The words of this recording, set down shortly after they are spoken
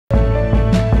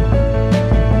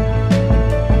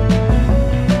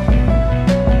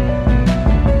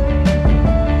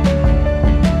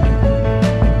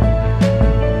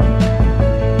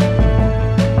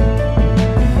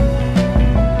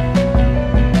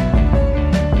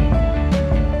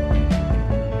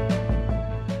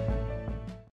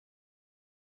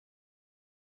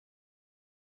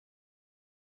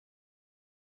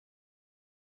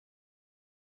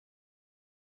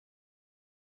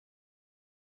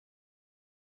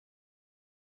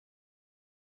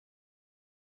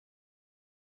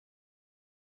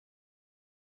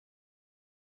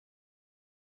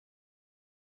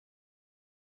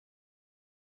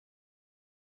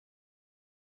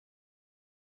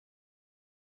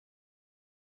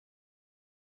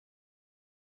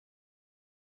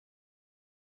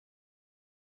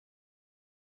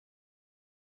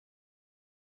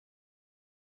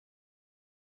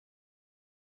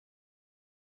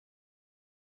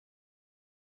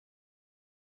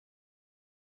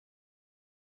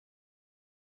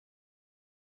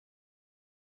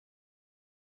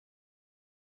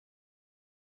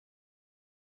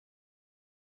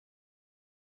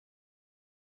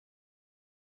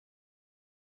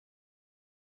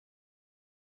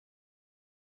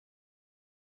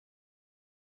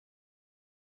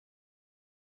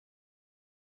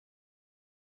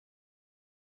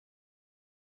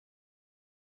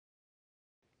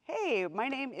Hey, my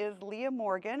name is Leah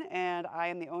Morgan, and I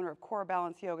am the owner of Core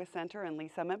Balance Yoga Center in Lee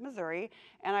Summit, Missouri.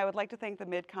 And I would like to thank the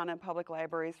Mid-Continent Public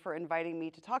Libraries for inviting me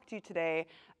to talk to you today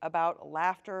about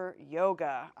laughter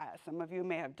yoga. Some of you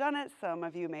may have done it, some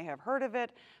of you may have heard of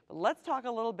it, but let's talk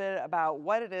a little bit about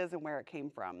what it is and where it came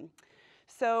from.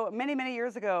 So many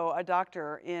years ago, a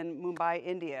doctor in Mumbai,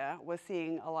 India, was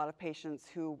seeing a lot of patients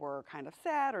who were kind of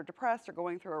sad or depressed or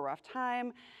going through a rough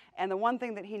time. And the one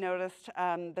thing that he noticed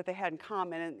that they had in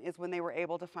common is when they were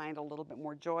able to find a little bit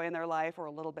more joy in their life or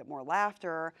a little bit more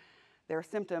laughter, their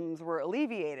symptoms were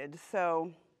alleviated.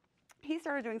 So he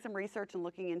started doing some research and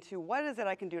looking into what is it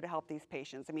I can do to help these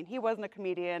patients. I mean, he wasn't a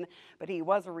comedian, but he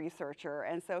was a researcher.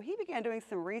 And so he began doing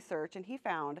some research, and he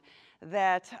found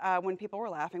that when people were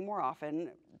laughing more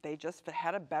often, they just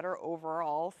had a better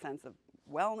overall sense of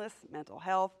wellness, mental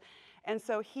health. And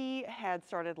so he had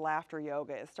started laughter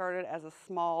yoga. It started as a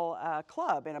small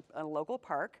club in a local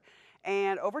park.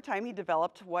 And over time, he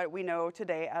developed what we know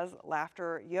today as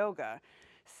laughter yoga.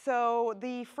 So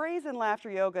the phrase in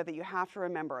laughter yoga that you have to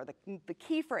remember, the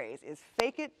key phrase is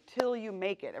fake it till you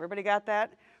make it. Everybody got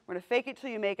that? We're gonna fake it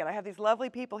till you make it. I have these lovely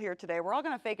people here today. We're all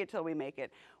gonna fake it till we make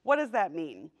it. What does that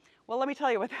mean? Well, let me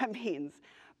tell you what that means.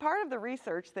 Part of the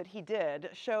research that he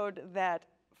did showed that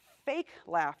fake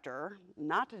laughter,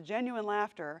 not genuine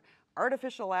laughter,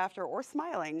 artificial laughter, or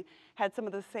smiling had some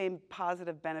of the same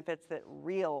positive benefits that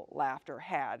real laughter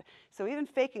had. So even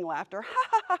faking laughter,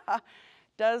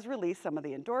 does release some of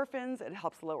the endorphins, it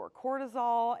helps lower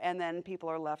cortisol, and then people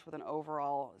are left with an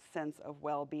overall sense of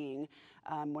well-being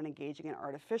when engaging in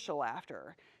artificial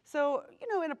laughter. So, you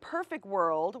know, in a perfect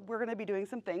world, we're gonna be doing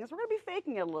some things, we're gonna be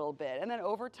faking it a little bit, and then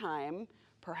over time,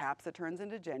 perhaps it turns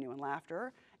into genuine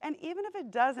laughter, and even if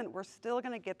it doesn't, we're still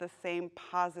gonna get the same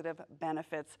positive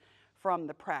benefits from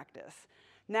the practice.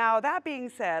 Now, that being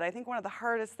said, I think one of the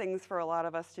hardest things for a lot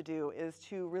of us to do is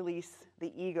to release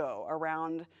the ego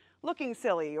around looking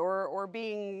silly or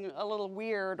being a little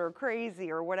weird or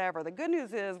crazy or whatever. The good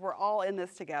news is we're all in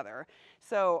this together.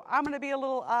 So I'm gonna be a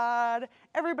little odd.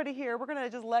 Everybody here, we're gonna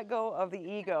just let go of the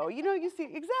ego. You know, you see,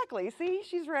 exactly, see,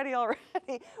 she's ready already.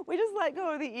 We just let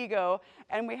go of the ego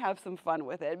and we have some fun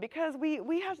with it because we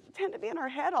tend to be in our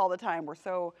head all the time. We're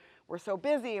so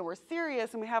busy and we're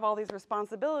serious and we have all these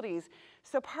responsibilities.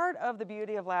 So part of the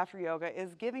beauty of laughter yoga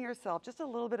is giving yourself just a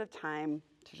little bit of time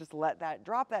to just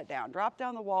drop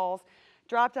down the walls,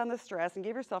 drop down the stress, and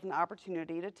give yourself an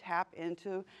opportunity to tap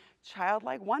into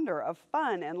childlike wonder of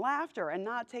fun and laughter and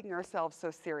not taking ourselves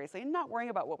so seriously, not worrying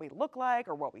about what we look like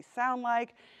or what we sound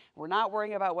like. We're not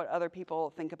worrying about what other people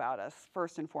think about us,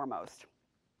 first and foremost.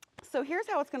 So here's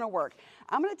how it's gonna work.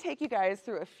 I'm gonna take you guys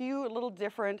through a few little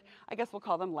different, I guess we'll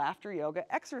call them laughter yoga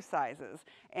exercises.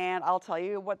 And I'll tell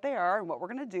you what they are and what we're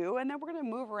gonna do, and then we're gonna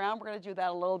move around, we're gonna do that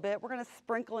a little bit. We're gonna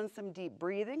sprinkle in some deep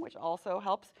breathing, which also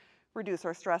helps reduce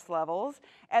our stress levels.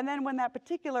 And then when that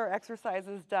particular exercise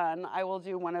is done, I will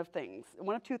do one of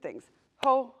two things.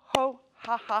 Ho, ho,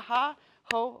 ha, ha, ha,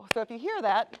 ho. So if you hear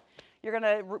that, you're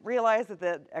gonna realize that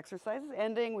the exercise is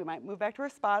ending. We might move back to our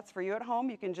spots. For you at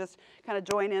home, you can just kind of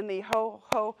join in the ho,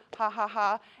 ho, ha, ha,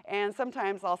 ha. And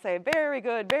sometimes I'll say, very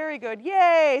good,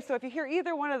 yay. So if you hear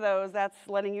either one of those, that's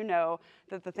letting you know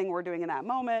that the thing we're doing in that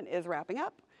moment is wrapping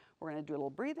up. We're gonna do a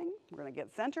little breathing, we're gonna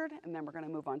get centered, and then we're gonna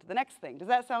move on to the next thing. Does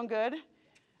that sound good?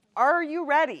 Are you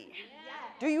ready?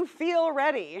 Yes. Do you feel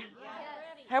ready?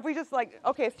 Yes. Have we just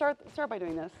okay, start by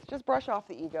doing this. Just brush off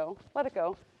the ego, let it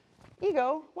go.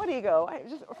 Ego? What ego?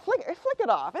 Just flick it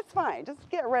off. It's fine. Just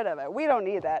get rid of it. We don't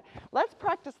need that. Let's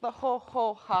practice the ho,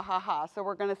 ho, ha, ha, ha. So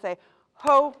we're going to say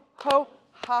ho, ho,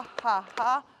 ha, ha,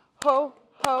 ha, ho,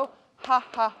 ho, ha,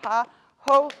 ha, ha,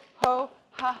 ho, ho,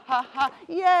 ha, ha, ha.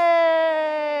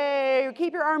 Yay!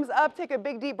 Keep your arms up. Take a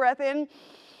big deep breath in.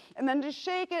 And then just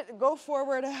shake it. Go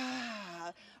forward.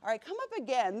 All right, come up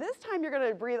again. This time you're going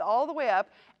to breathe all the way up,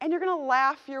 and you're going to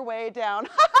laugh your way down.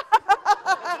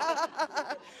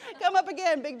 Come up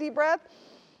again, big deep breath.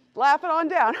 Laugh it on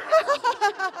down.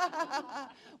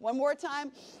 One more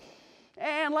time.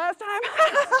 And last time.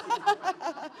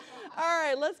 All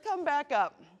right, let's come back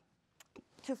up.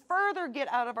 To further get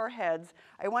out of our heads,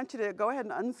 I want you to go ahead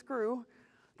and unscrew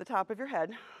the top of your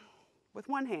head with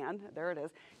one hand. There it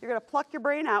is. You're going to pluck your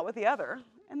brain out with the other,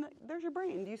 and there's your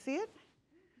brain. Do you see it?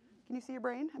 Can you see your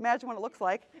brain? Imagine what it looks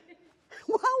like.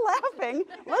 While laughing,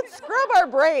 let's scrub our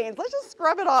brains. Let's just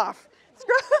scrub it off.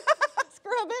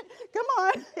 Scrub it. Come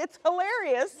on. It's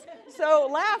hilarious. So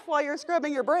laugh while you're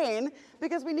scrubbing your brain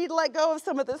because we need to let go of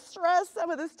some of this stress, some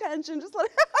of this tension. Just let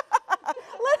it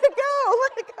go.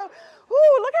 Let it go.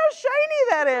 Ooh, look how shiny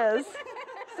that is.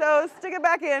 So stick it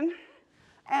back in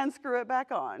and screw it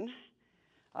back on.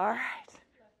 All right.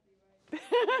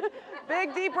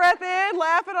 Big deep breath in,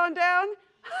 laugh it on down.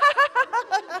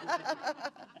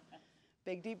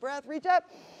 Big deep breath, reach up.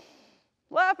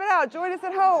 Laugh it out, join us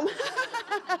at home.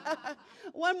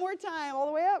 One more time, all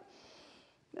the way up.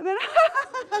 And then,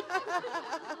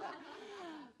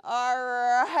 all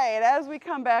right, as we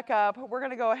come back up, we're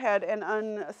going to go ahead and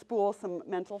unspool some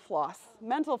mental floss.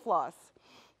 Mental floss.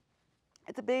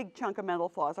 It's a big chunk of mental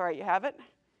floss. All right, you have it?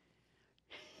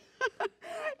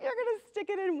 You're going to stick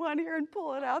it in one ear and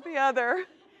pull it out the other. And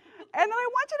then I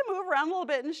want you to move around a little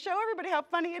bit and show everybody how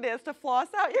funny it is to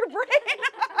floss out your brain.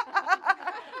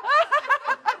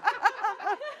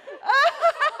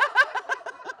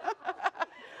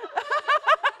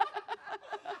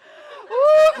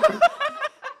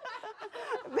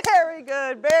 Very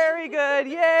good, very good.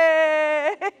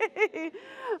 Yay!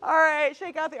 All right,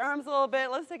 shake out the arms a little bit.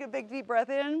 Let's take a big deep breath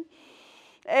in.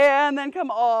 And then come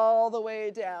all the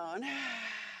way down.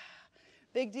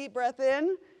 Big deep breath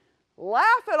in.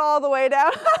 Laugh it all the way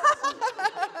down.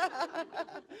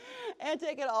 And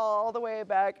take it all the way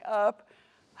back up.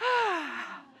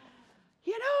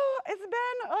 You know, it's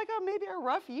been like maybe a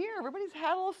rough year. Everybody's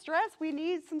had a little stress. We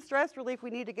need some stress relief. We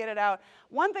need to get it out.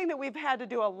 One thing that we've had to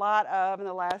do a lot of in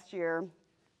the last year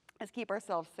is keep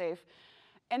ourselves safe.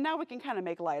 And now we can kind of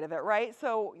make light of it, right?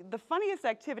 So the funniest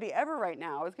activity ever right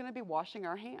now is going to be washing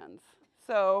our hands.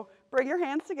 So bring your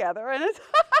hands together and it's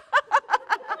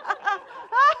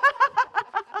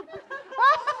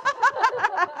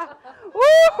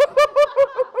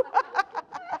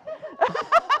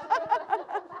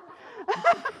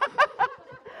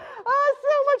oh,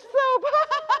 so much soap.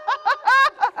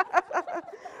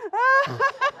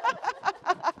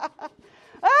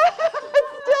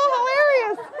 It's still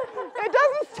hilarious. It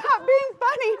doesn't stop being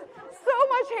funny. So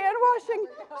much hand washing.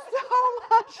 So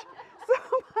much.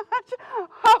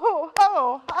 Ho,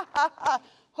 ho, ha, ha, ha.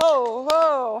 Ho,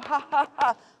 ho, ha, ha, ha.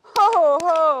 Ho,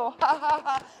 ho, ha, ha,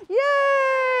 ha.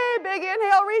 Yay! Big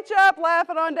inhale, reach up, laugh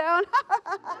it on down.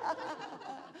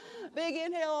 Big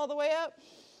inhale all the way up.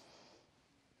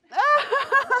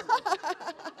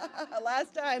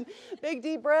 Last time. Big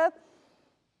deep breath.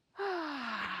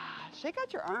 Shake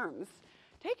out your arms.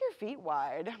 Take your feet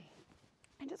wide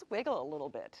and just wiggle a little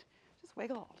bit. Just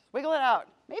wiggle it out.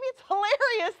 Maybe it's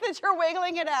hilarious that you're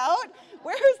wiggling it out.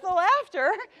 Where's the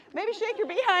laughter? Maybe shake your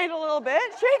behind a little bit.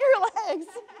 Shake your legs.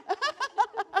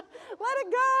 Let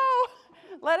it go.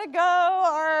 Let it go.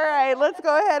 All right, let's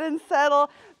go ahead and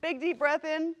settle. Big deep breath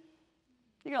in.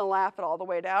 You're going to laugh it all the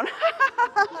way down.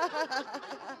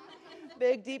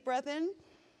 Big deep breath in.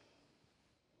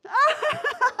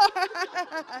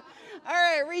 All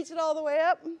right, reach it all the way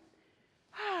up.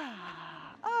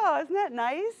 Oh, isn't that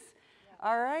nice?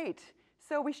 All right,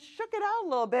 so we shook it out a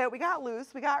little bit. We got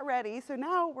loose, we got ready. So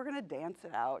now we're going to dance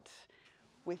it out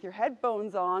with your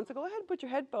headphones on. So go ahead and put your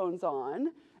headphones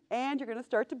on. And you're going to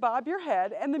start to bob your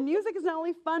head. And the music is not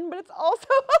only fun, but it's also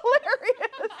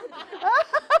hilarious.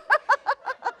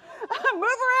 Move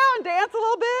around, dance a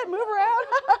little bit, move around.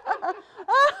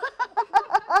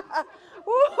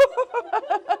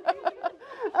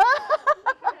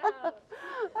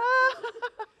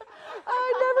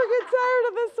 I never get tired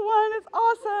of this one. It's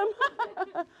awesome.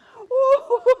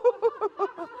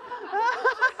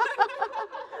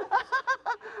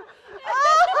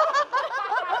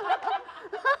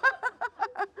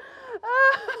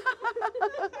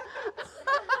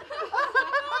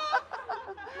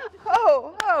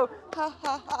 Ho, ho, ha,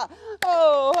 ha, ha.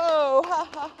 Ho, ho, ha,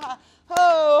 ha, ha.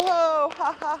 Ho, ho,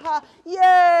 ha, ha, ha.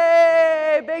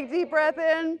 Yay! Big deep breath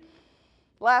in.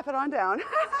 Laugh it on down.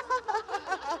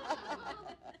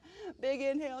 Big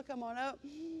inhale, come on up.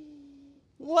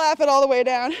 Laugh it all the way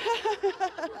down.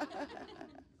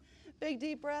 Big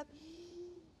deep breath.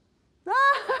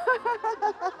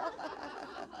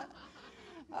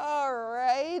 All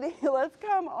right, let's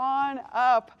come on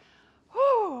up.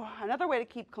 Whew. Another way to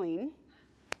keep clean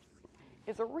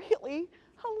is a really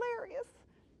hilarious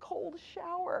cold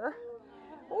shower.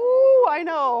 Ooh, I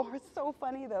know. It's so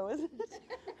funny though, isn't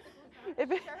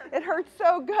it? It hurts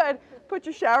so good. Put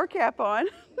your shower cap on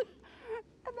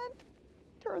and then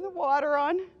turn the water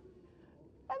on and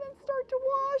then start to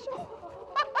wash.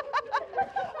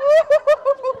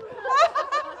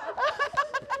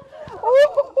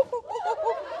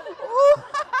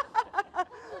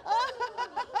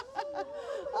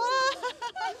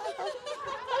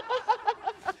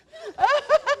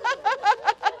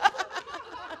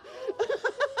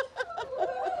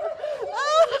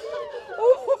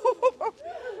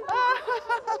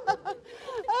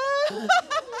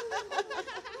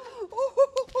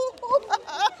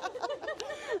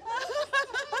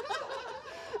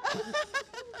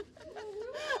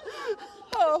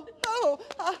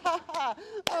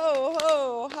 Oh,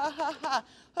 ho, ha, ha, ha.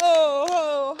 Ho,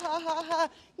 ho, ha, ha, ha.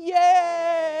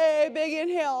 Yay! Big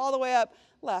inhale all the way up.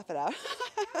 Laugh it out.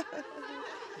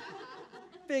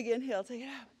 Big inhale, take it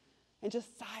out. And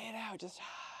just sigh it out. Just.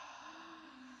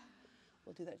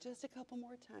 We'll do that just a couple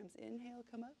more times. Inhale,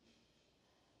 come up.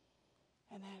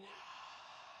 And then.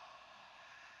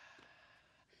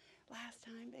 Last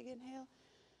time, big inhale.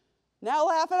 Now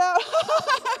laugh it out.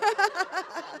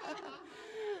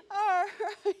 All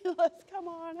right, let's come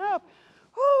on up.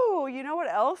 Whew, you know what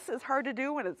else is hard to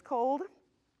do when it's cold?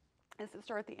 Is to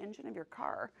start the engine of your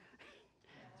car.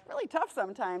 It's really tough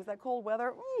sometimes, that cold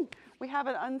weather. We have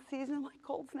an unseasonably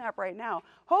cold snap right now.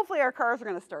 Hopefully our cars are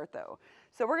going to start though.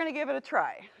 So we're going to give it a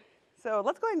try. So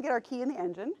let's go ahead and get our key in the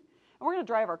engine. And we're going to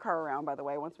drive our car around, by the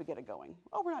way, once we get it going.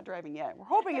 Oh, we're not driving yet. We're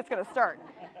hoping it's going to start.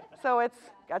 So it's,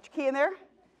 got your key in there?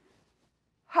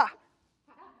 Ha.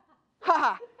 Ha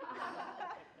ha.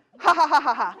 Ha ha ha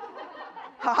ha ha.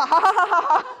 Ha ha ha ha ha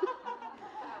ha.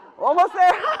 Almost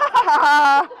there. Ha ha ha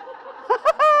ha.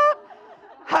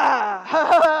 Ha ha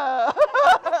ha.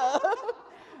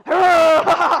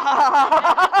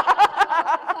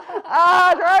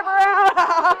 Drive around.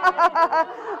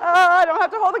 I don't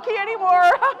have to hold the key anymore.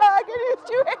 I can use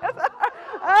 2 hands.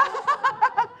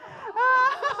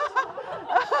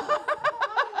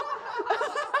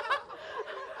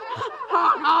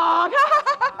 Honk, honk.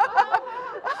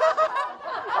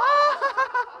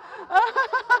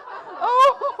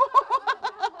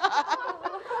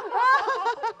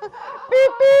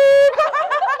 Beep, beep.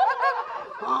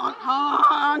 Honk,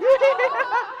 honk.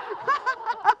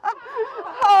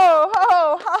 Ho,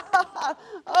 ho, ha, ha, ha.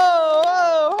 Oh,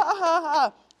 oh, ha, ha, ha.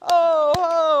 Oh,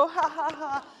 oh, ha, ha,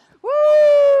 ha.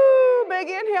 Woo! Big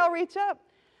inhale, reach up.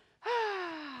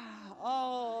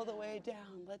 All the way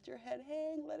down. Let your head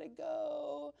hang, let it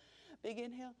go. Big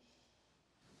inhale.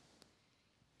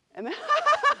 And then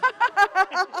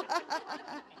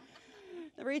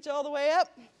reach all the way up.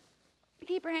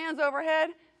 Keep your hands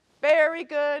overhead. Very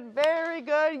good, very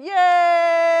good.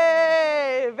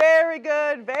 Yay! Very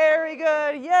good, very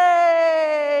good.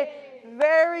 Yay!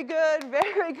 Very good,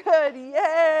 very good.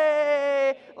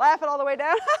 Yay! Laugh it all the way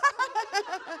down.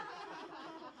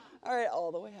 All right,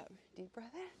 all the way up. Deep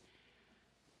breath in.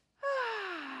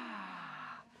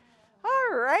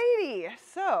 All righty,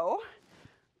 so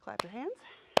clap your hands,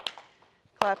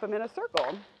 clap them in a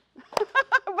circle.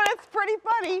 But it's pretty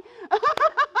funny. A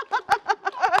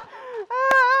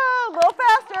little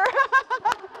faster.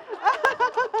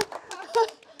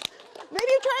 Maybe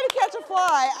you're trying to catch a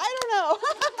fly. I don't know.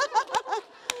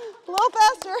 A little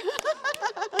faster.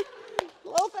 A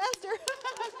little faster.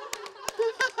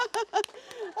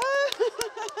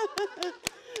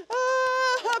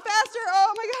 Faster.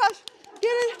 Oh my gosh.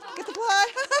 Get it. Get the fly.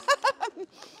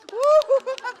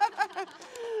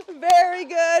 Very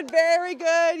good. Very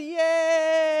good.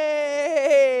 Yay.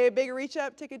 Big reach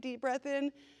up. Take a deep breath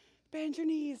in. Bend your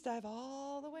knees. Dive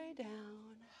all the way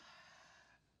down.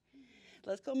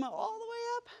 Let's come all the way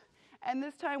up. And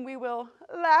this time we will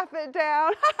laugh it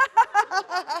down.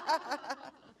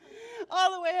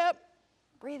 All the way up.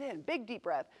 Breathe in. Big deep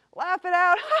breath. Laugh it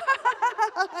out.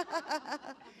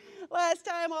 Last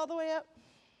time, all the way up.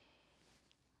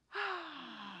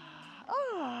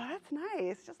 Oh, that's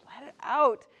nice. Just let it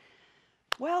out.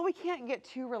 Well, we can't get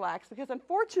too relaxed because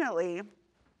unfortunately,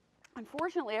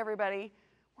 everybody,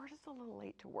 we're just a little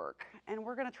late to work. And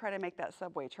we're going to try to make that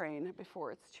subway train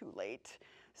before it's too late.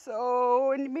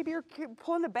 So, and maybe you're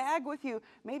pulling a bag with you.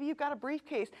 Maybe you've got a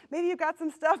briefcase. Maybe you've got some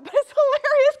stuff, but it's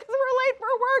hilarious because we're late for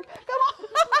work. Come on.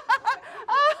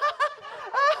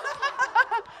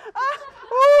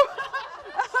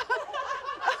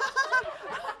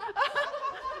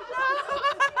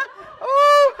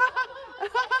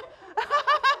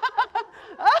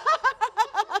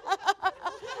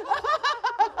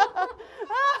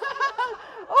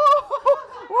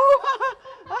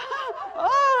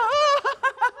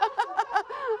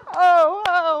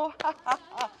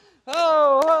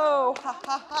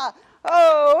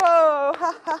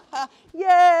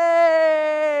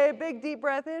 Yay! Big deep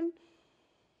breath in.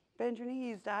 Bend your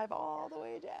knees, dive all the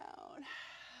way down.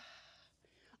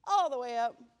 All the way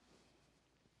up.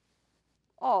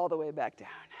 All the way back down.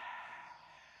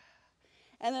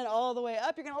 And then all the way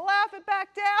up, you're going to laugh it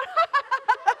back down.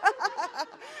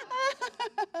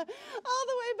 All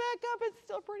the way back up, it's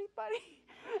still pretty funny.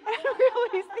 And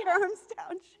release the arms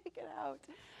down, shake it out.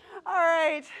 All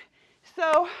right,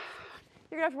 so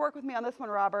you're going to have to work with me on this one,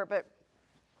 Robert, but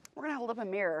we're going to hold up a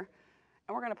mirror,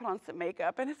 and we're going to put on some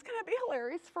makeup, and it's going to be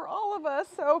hilarious for all of us.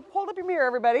 So hold up your mirror,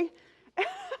 everybody. Right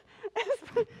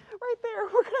there.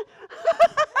 We're going to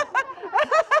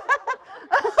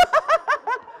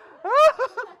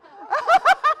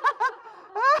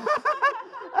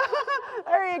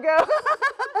you go.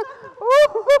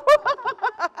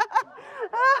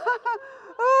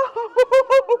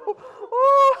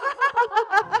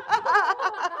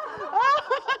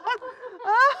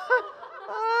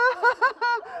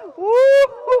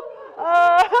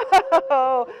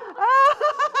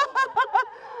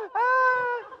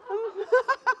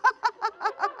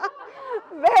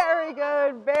 Very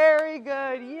good, very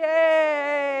good.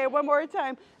 Yay. One more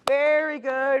time. Very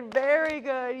good, very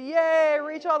good. Yay.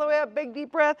 Reach all the way up. Big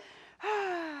deep breath.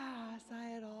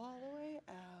 Sigh it all the way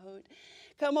out.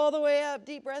 Come all the way up.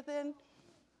 Deep breath in.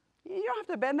 You don't have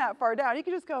to bend that far down. You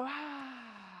can just go.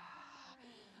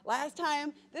 Last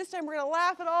time. This time we're going to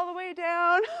laugh it all the way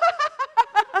down.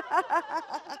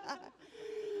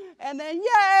 And then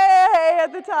yay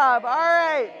at the top. All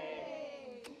right.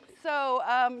 So,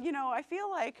 you know, I feel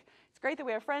like it's great that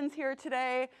we have friends here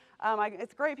today.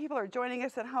 It's great people are joining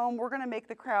us at home. We're going to make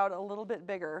the crowd a little bit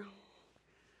bigger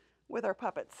with our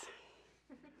puppets.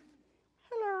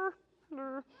 Hello.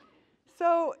 Hello.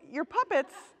 So your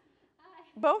puppets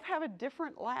both have a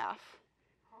different laugh.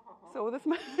 So this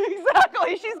might,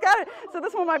 exactly, she's got it. So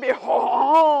this one might be,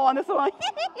 and this one,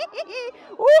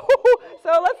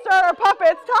 so let's start our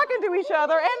puppets talking to each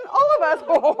other, and all of us,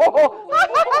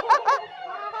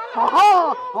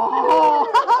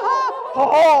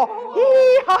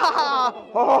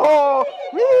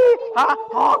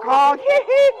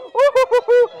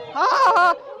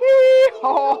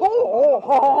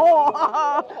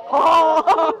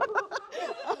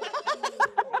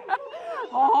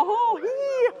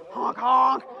 honk,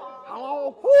 honk,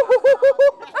 hello.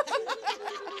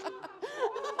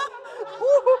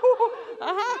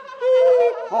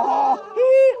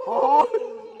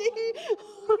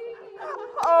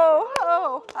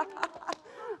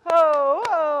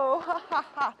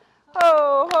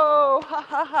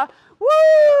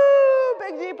 Woo!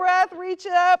 Big deep breath, reach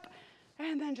up,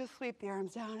 and then just sweep the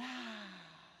arms down.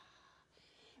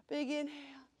 Big inhale.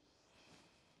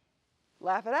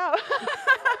 Laugh it out.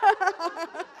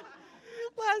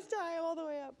 Last time, all the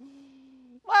way up.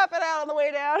 Laugh it out on the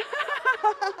way down.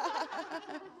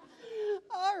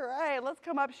 All right, let's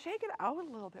come up. Shake it out a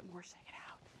little bit more. Shake it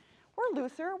out. We're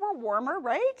looser. We're warmer,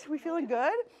 right? We feeling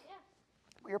good?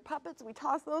 Yeah. Your puppets, we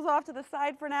toss those off to the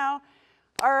side for now.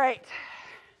 All right.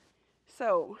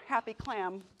 So, happy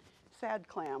clam, sad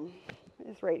clam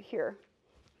is right here,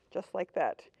 just like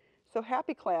that. So,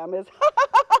 happy clam is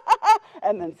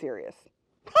and then serious.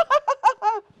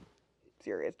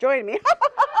 Serious. Join me.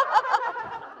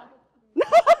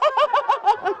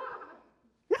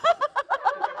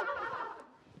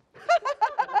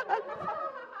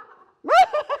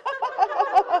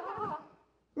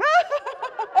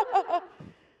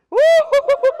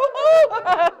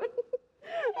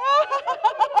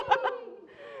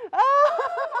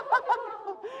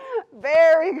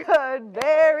 Very good,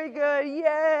 very good.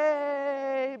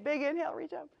 Yay. Big inhale,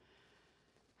 reach up.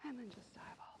 And then just dive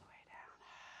all the way down.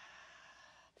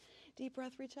 Deep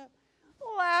breath, reach up.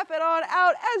 Laugh it on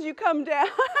out as you come down.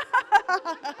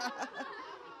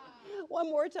 One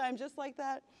more time, just like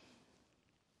that.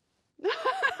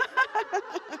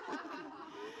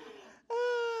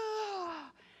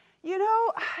 You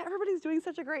know, everybody's doing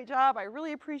such a great job. I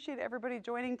really appreciate everybody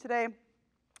joining today.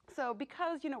 So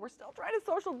because, you know, we're still trying to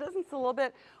social distance a little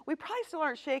bit, we probably still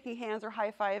aren't shaking hands or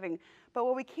high-fiving. But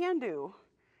what we can do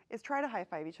is try to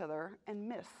high-five each other and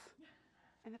miss.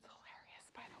 And it's hilarious,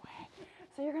 by the way.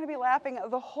 So you're going to be laughing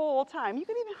the whole time. You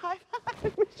can even high-five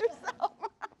and miss yourself.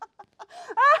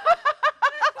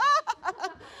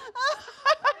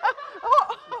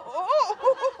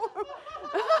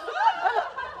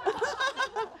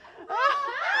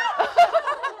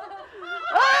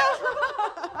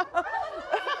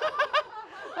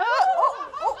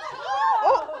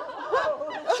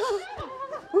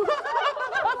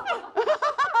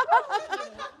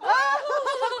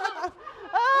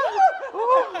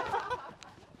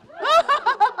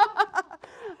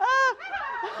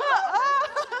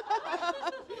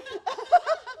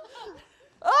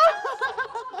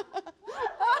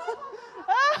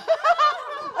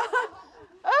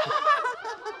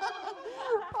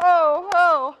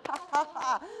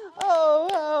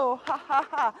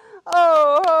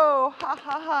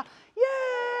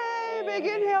 Yay! Big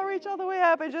inhale, reach all the way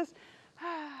up and just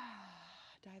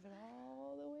dive it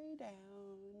all the way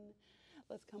down.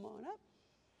 Let's come on up.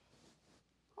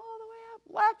 All the way up.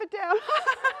 Laugh it down.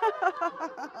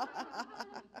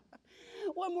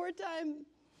 One more time.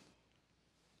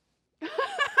 All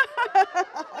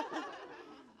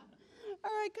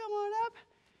right, come on up.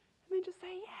 And then just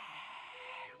say, yeah.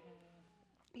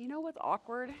 You know what's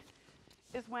awkward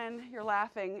is when you're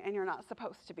laughing and you're not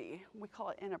supposed to be. We call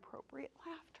it inappropriate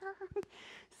laughter.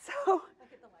 So,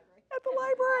 Like at the library. at the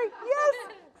library, yes,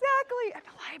 exactly, at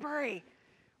the library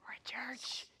or at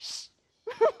church. Shh.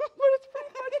 But it's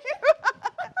pretty funny.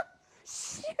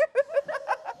 Shh.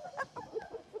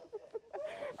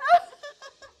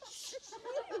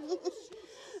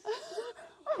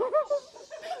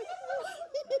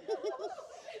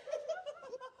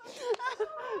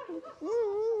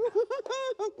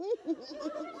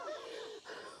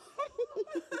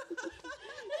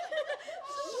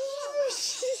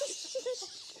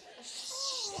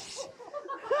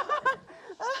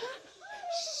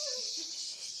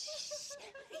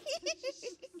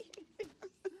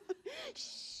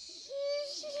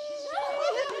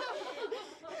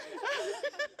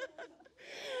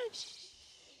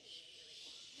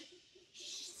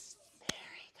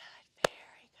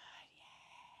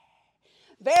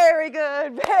 Very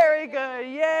good, very good,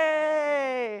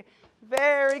 yay!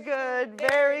 Very good,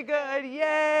 very good,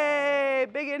 yay!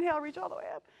 Big inhale, reach all the way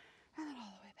up, and then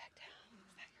all the way back down.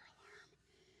 Is that your alarm?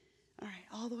 All right,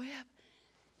 all the way up.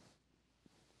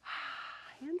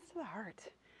 Hands to the heart.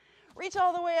 Reach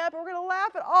all the way up, and we're gonna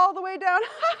laugh it all the way down.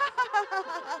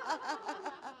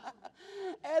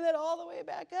 And then all the way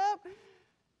back up,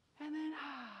 and then,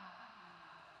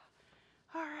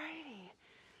 all righty.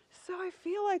 So I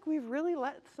feel like we've really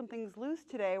let some things loose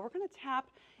today. We're going to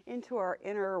tap into our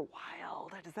inner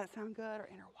wild. Does that sound good? Our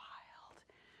inner wild.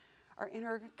 Our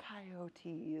inner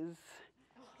coyotes.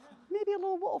 Maybe a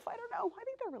little wolf. I don't know. I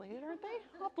think they're related, aren't they?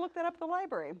 I'll have to look that up at the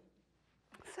library.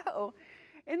 So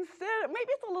instead,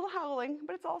 maybe it's a little howling,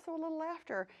 but it's also a little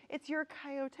laughter. It's your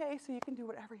coyote, so you can do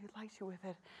whatever you'd like to with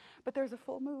it. But there's a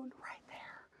full moon right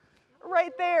there.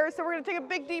 Right there. So we're going to take a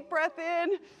big deep breath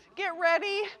in. Get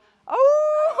ready.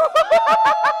 Oh!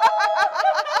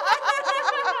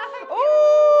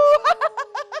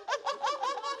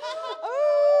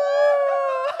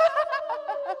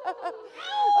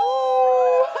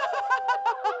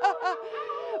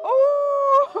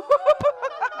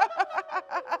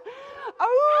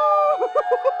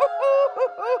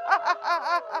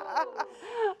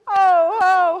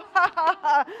 Oh!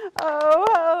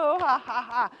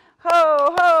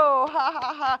 Ho, ho, ha,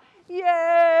 ha, ha.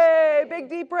 Yay! Big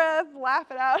deep breath, laugh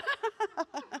it out.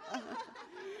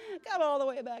 Come all the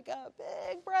way back up.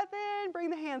 Big breath in,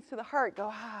 bring the hands to the heart. Go,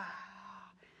 ah.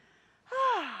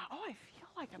 Ah. Oh, I feel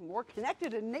like I'm more connected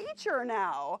to nature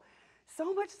now.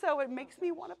 So much so it makes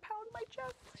me want to pound my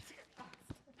chest.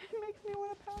 It makes me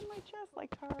want to pound my chest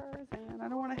like Tarzan. I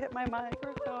don't want to hit my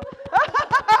microphone.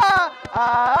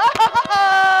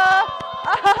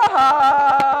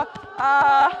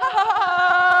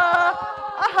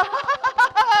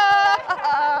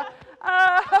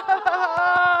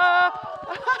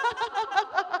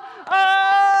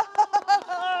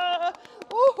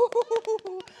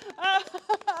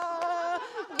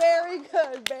 Very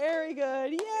good, very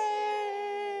good.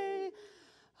 Yay!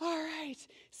 All right.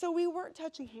 So we weren't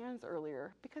touching hands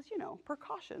earlier because, you know,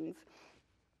 precautions.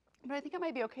 But I think it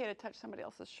might be okay to touch somebody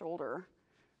else's shoulder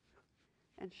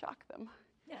and shock them.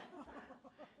 Yeah.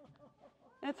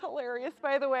 It's hilarious,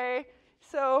 by the way.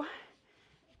 So,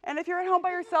 and if you're at home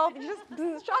by yourself, you just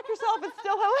shock yourself. It's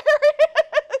still hilarious.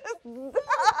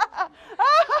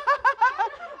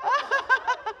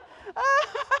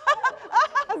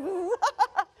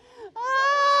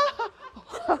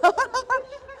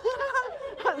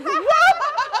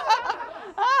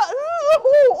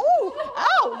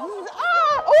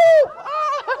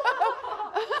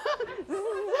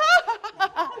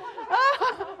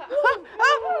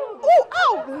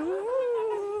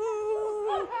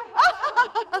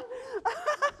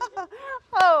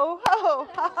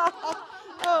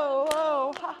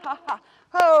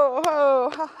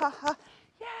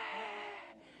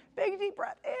 Big deep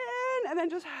breath in, and then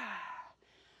just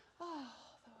all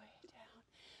the way down.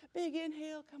 Big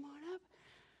inhale, come on up.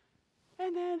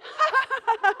 And then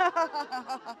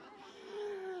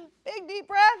big deep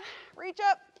breath, reach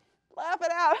up, laugh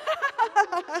it out.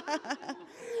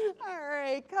 All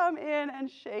right, come in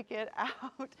and shake it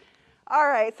out. All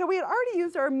right, so we had already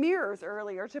used our mirrors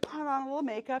earlier to put on a little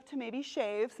makeup, to maybe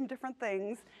shave some different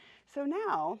things. So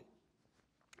now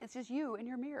it's just you and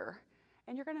your mirror.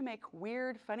 And you're gonna make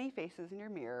weird, funny faces in your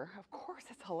mirror. Of course,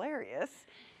 it's hilarious.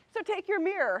 So take your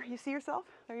mirror. You see yourself?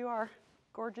 There you are,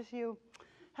 gorgeous you.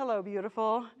 Hello,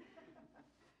 beautiful.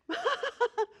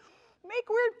 Make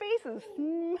weird faces.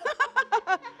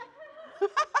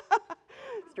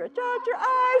 Stretch out your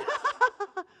eyes.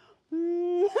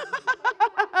 Ooh.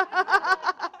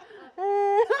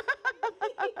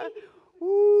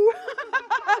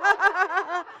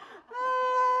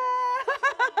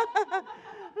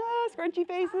 Scrunchy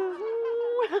faces,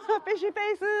 fishy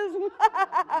faces.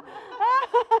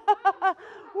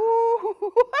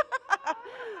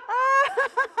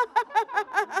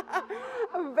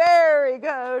 Very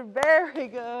good, very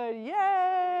good.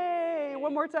 Yay!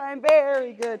 One more time.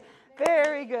 Very good,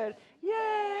 very good.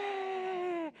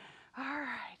 Yay! All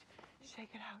right, shake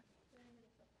it out.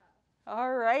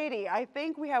 All righty, I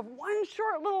think we have one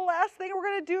short little last thing we're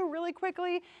gonna do really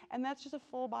quickly, and that's just a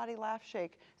full body laugh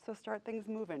shake. So start things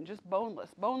moving, just boneless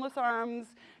arms,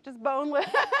 just boneless.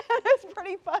 It's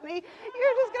pretty funny.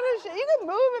 You're just gonna shake. You can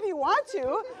move if you want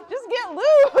to. Just get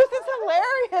loose. It's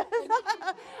hilarious.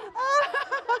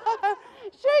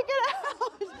 Shake it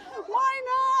out. Why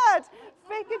not?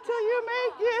 Fake it till you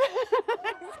make it.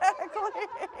 Exactly.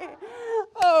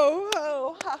 Oh,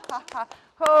 ho, ha, ha, ha.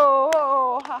 Ho,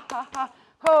 ho, ha, ha, ha.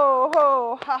 Ho,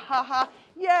 ho, ha, ha, ha.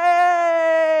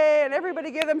 Yay! And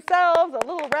everybody give themselves a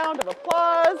little round of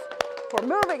applause for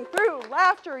moving through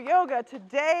laughter yoga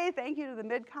today. Thank you to the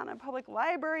Mid-Continent Public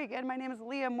Library. Again, my name is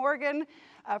Leah Morgan.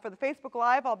 For the Facebook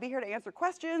Live, I'll be here to answer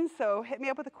questions, so hit me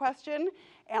up with a question.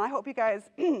 And I hope you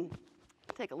guys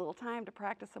take a little time to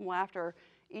practice some laughter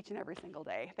each and every single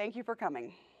day. Thank you for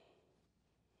coming.